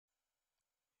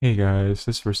Hey guys,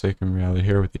 this is Forsaken Reality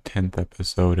here with the 10th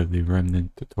episode of the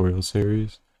Remnant tutorial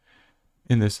series.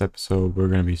 In this episode, we're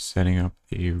going to be setting up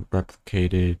the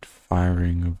replicated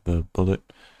firing of the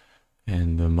bullet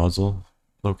and the muzzle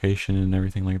location and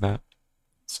everything like that.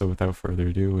 So without further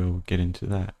ado, we'll get into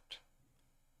that.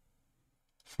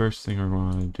 First thing we're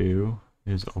going to do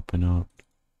is open up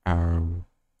our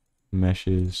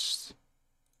meshes,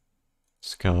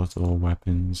 skeletal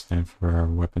weapons, and for our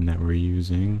weapon that we're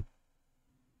using.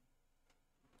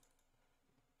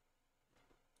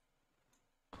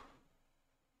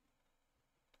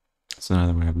 So now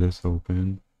that we have this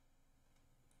open,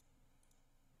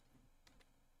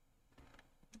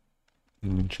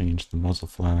 I'm going to change the muzzle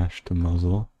flash to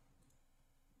muzzle.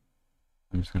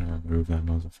 I'm just going to remove that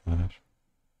muzzle flash.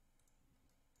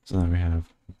 So now we have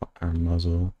our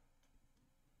muzzle.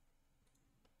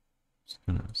 Just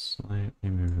going to slightly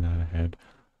move that ahead.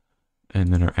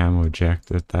 And then our ammo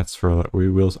eject, that's for,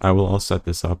 I'll set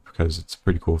this up because it's a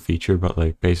pretty cool feature, but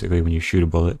like basically when you shoot a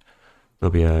bullet,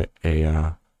 there'll be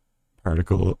a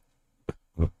particle,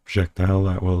 a projectile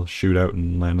that will shoot out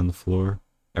and land on the floor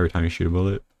every time you shoot a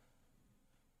bullet.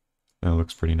 That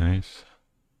looks pretty nice.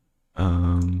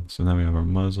 So now we have our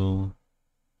muzzle.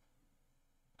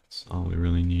 That's all we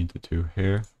really need to do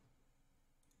here.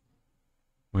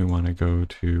 We want to go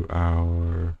to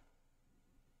our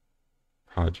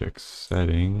project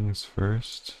settings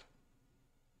first.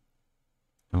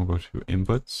 And we'll go to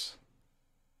inputs.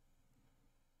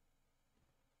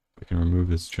 We can remove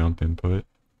this jump input.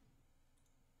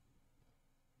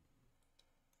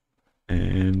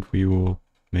 And we will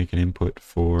make an input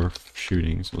for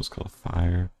shooting. So let's call it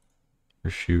fire or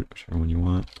shoot, whichever one you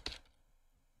want.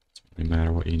 Doesn't really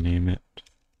matter what you name it.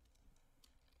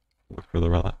 Look for the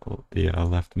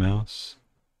left mouse.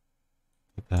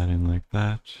 Put that in like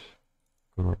that.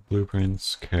 Go to our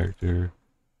blueprints, character,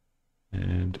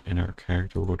 and in our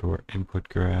character we'll go to our input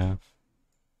graph.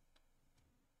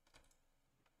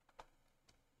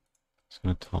 Just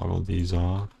going to toggle these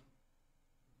off.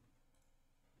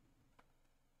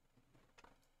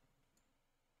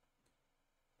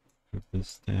 Put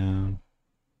this down.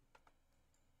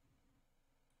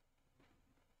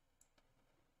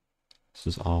 This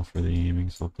is all for the aiming,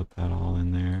 so I'll put that all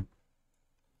in there.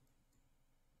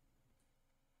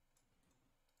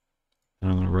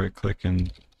 And I'm going to right click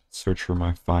and search for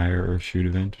my fire or shoot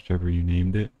event, whichever you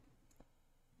named it.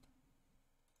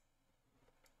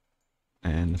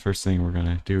 And the first thing we're going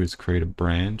to do is create a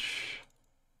branch.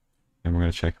 And we're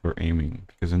going to check if we're aiming.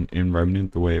 Because in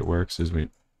Remnant, the way it works is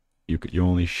you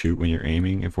only shoot when you're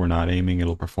aiming. If we're not aiming,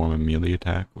 it'll perform a melee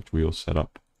attack, which we will set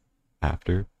up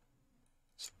after.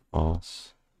 So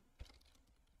false.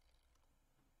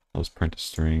 Let's print a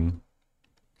string.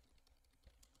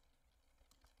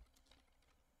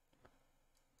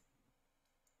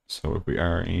 So if we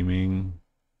are aiming,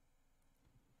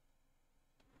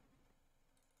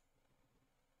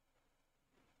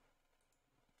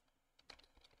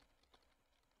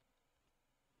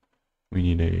 we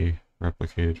need a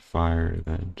replicated fire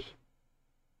event.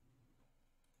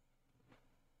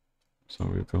 So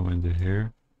we go into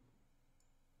here,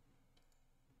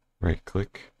 right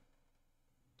click,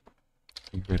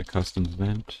 create a custom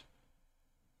event,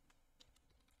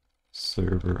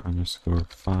 server underscore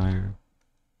fire.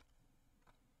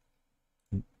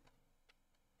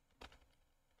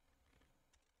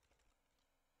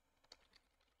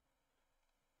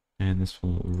 And this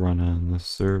will run on the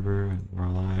server and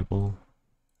reliable.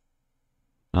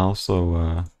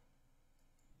 Also,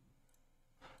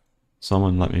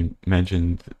 someone let me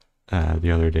mention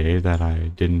the other day that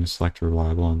I didn't select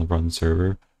reliable on the run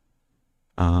server.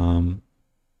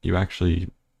 You actually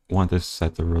want this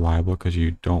set to reliable because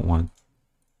you don't want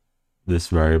this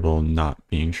variable not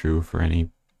being true for any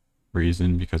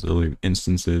reason, because there'll be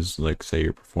instances like say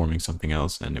you're performing something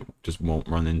else and it just won't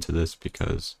run into this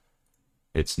because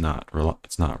it's not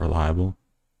reliable.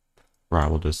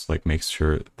 Reliable just like makes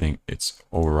sure it's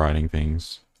overriding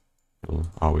things. It'll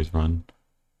always run.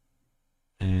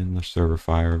 And the server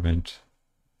fire event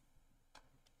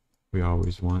we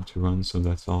always want to run, so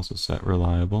that's also set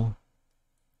reliable.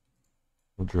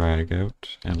 We'll drag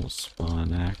out and we'll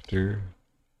spawn actor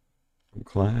from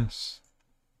class.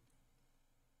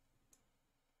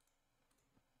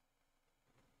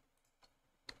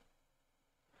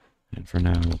 And for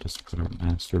now, we'll just put our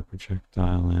master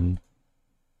projectile in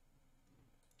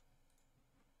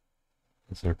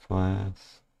as our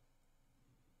class.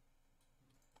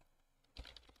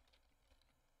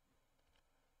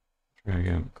 Drag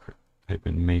out, type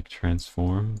in make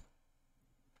transform.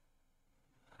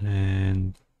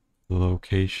 And the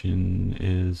location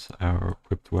is our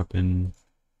equipped weapon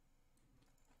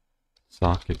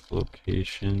socket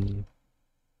location.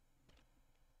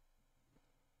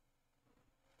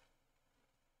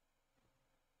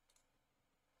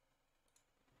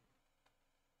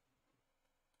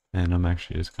 And I'm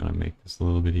actually just going to make this a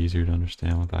little bit easier to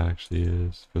understand what that actually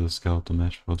is for the skeletal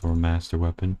mesh with our master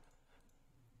weapon.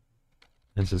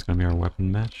 This is going to be our weapon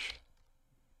mesh.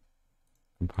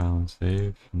 Compile and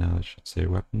save. Now it should say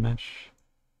weapon mesh.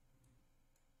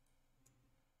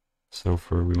 So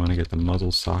we want to get the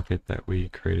muzzle socket that we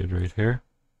created right here.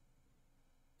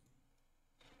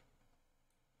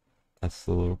 That's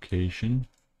the location.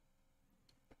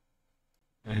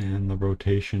 And the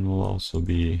rotation will also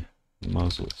be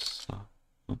muzzle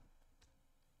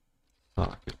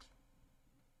socket.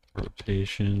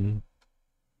 Rotation.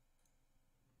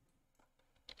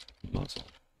 Muzzle.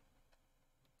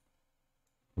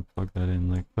 We'll plug that in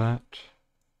like that.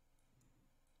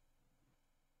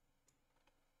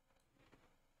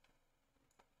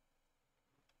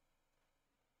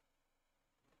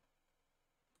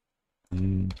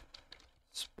 And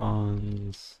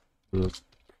spawns the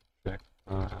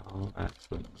projectile at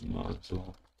the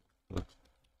muzzle, the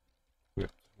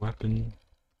equipped weapon,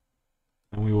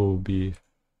 and we will be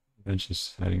eventually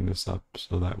setting this up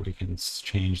so that we can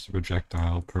change the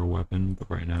projectile per weapon, but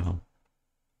right now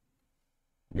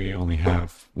we only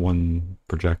have one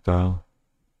projectile,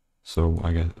 so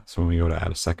I guess so when we go to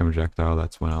add a second projectile,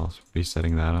 that's when I'll be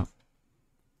setting that up.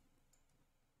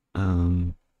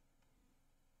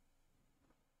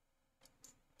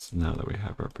 So now that we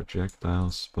have our projectile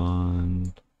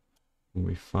spawned, when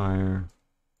we fire,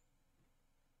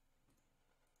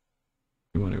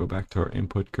 we want to go back to our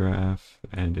input graph,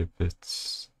 and if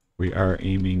we are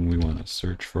aiming, we want to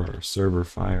search for our server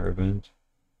fire event.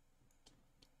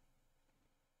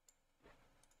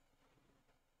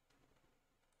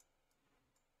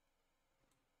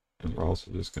 And we're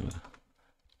also just gonna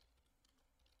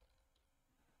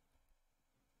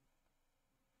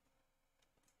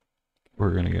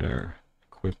get our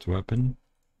equipped weapon.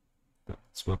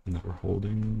 That's weapon that we're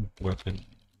holding. Weapon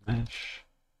mesh.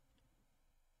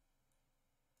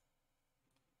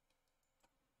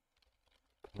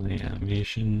 Play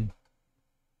animation.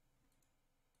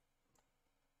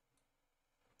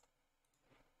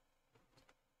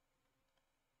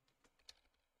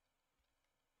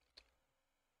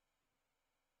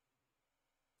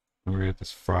 And we're at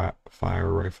this fire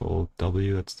rifle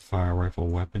W. That's the fire rifle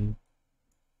weapon,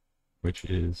 which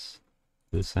is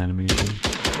this animation.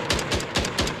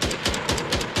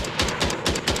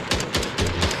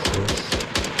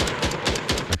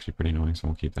 It's actually pretty annoying, so I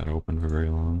won't keep that open for very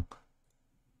long.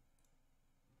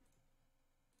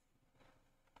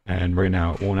 And right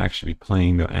now it won't actually be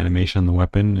playing the animation on the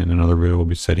weapon. In another video we'll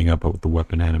be setting up the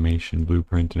weapon animation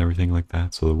blueprint and everything like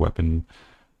that, so the weapon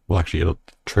will actually, it'll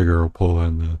trigger or pull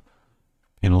on the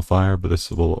panel fire, but this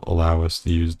will allow us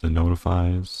to use the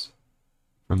notifies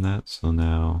from that. So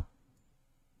now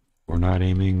we're not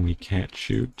aiming, we can't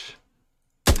shoot.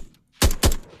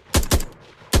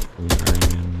 We'll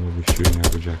be shooting our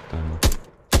projectile.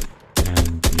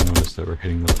 And you notice that we're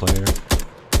hitting the player.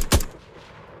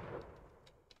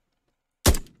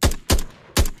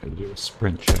 Gotta do a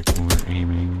sprint check when we're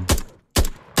aiming.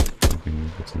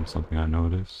 Something I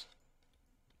noticed.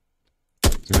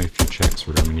 There's gonna be a few checks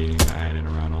we're gonna be needing to add in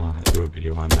around. I'll do a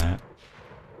video on that.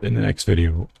 In the next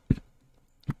video,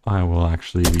 I will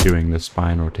actually be doing the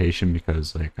spine rotation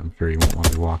because, like, I'm sure you won't want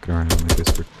to be walking around like this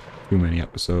for too many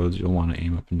episodes. You'll want to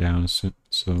aim up and down,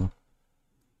 so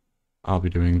I'll be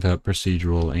doing the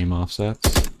procedural aim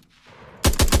offsets.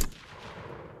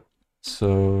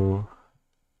 So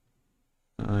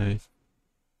I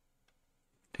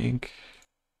think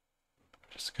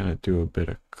just gonna do a bit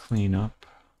of cleanup.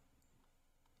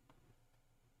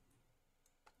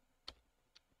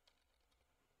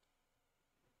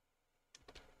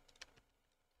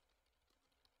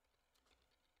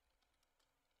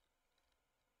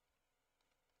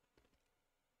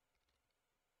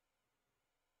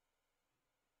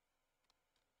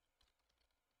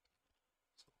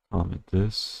 Comment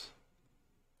this.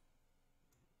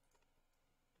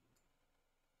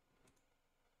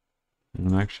 And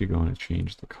I'm actually going to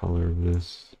change the color of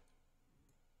this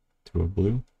to a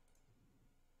blue.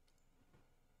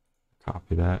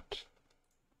 Copy that.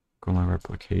 Go to my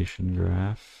replication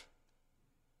graph.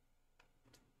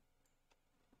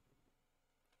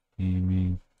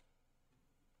 Aiming.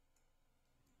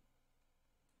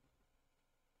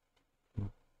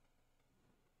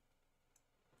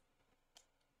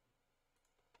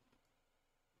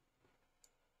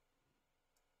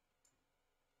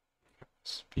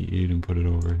 Speed and put it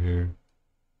over here.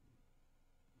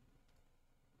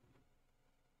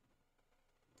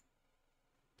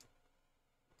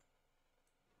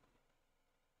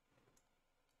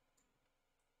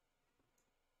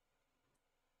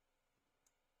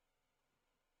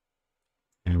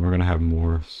 we're gonna have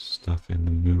more stuff in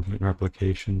the movement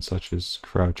replication, such as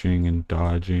crouching and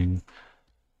dodging.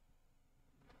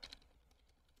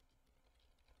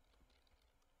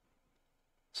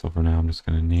 So for now, I'm just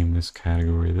gonna name this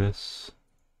category this.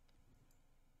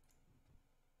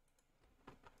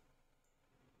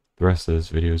 The rest of this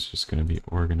video is just gonna be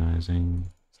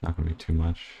organizing. It's not gonna be too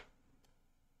much.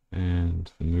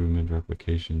 And the movement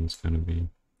replication is gonna be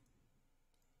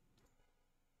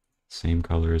same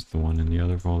color as the one in the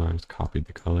other folder. I just copied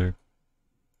the color.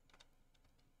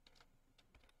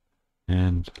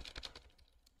 And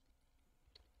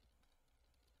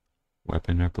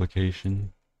weapon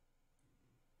replication.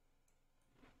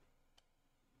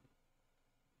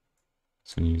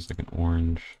 So I'm gonna use like an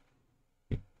orange.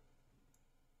 I'll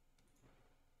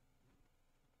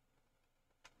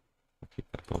keep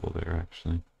that bubble there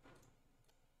actually.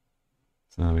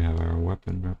 So now we have our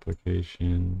weapon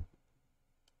replication.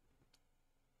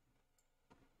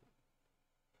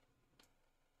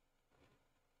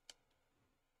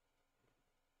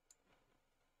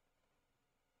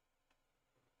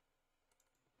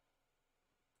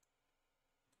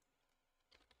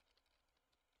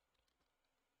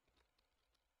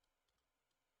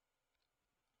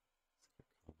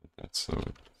 That's so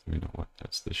we know what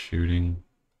that's the shooting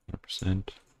 100%.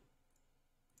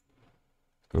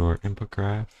 Go to our input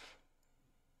graph.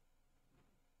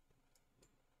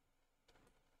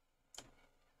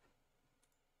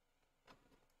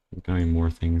 There's gonna be more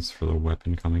things for the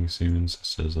weapon coming soon,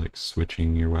 such as like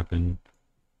switching your weapon.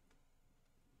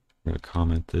 I'm gonna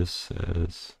comment this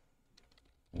as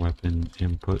weapon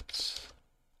inputs.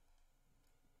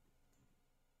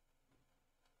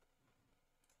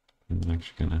 I'm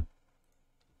actually gonna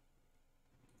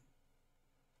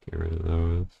get rid of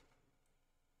those.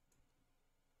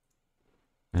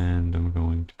 And I'm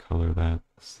going to color that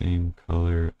the same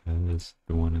color as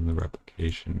the one in the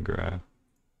replication graph.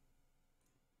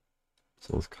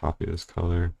 So let's copy this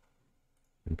color,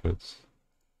 inputs,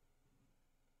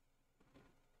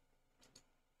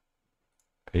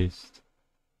 paste.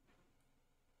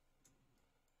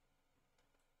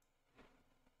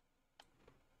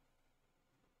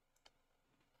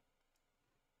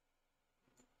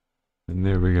 And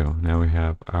there we go. Now we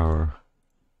have our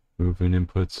movement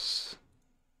inputs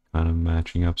kind of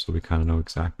matching up, so we kind of know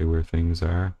exactly where things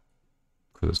are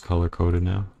because it's color coded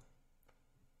now.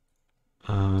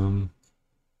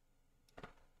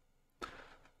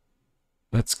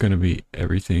 That's going to be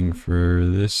everything for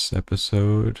this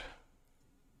episode.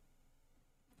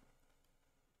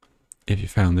 If you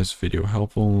found this video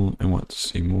helpful and want to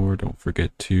see more, don't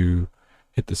forget to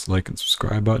hit this like and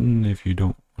subscribe button if you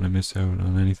don't want to miss out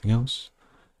on anything else.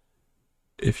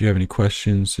 If you have any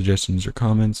questions, suggestions, or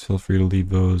comments, feel free to leave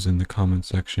those in the comment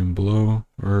section below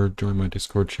or join my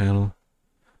Discord channel.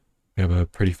 We have a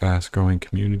pretty fast growing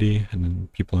community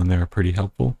and people in there are pretty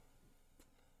helpful.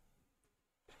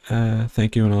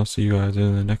 Thank you, and I'll see you guys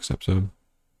in the next episode.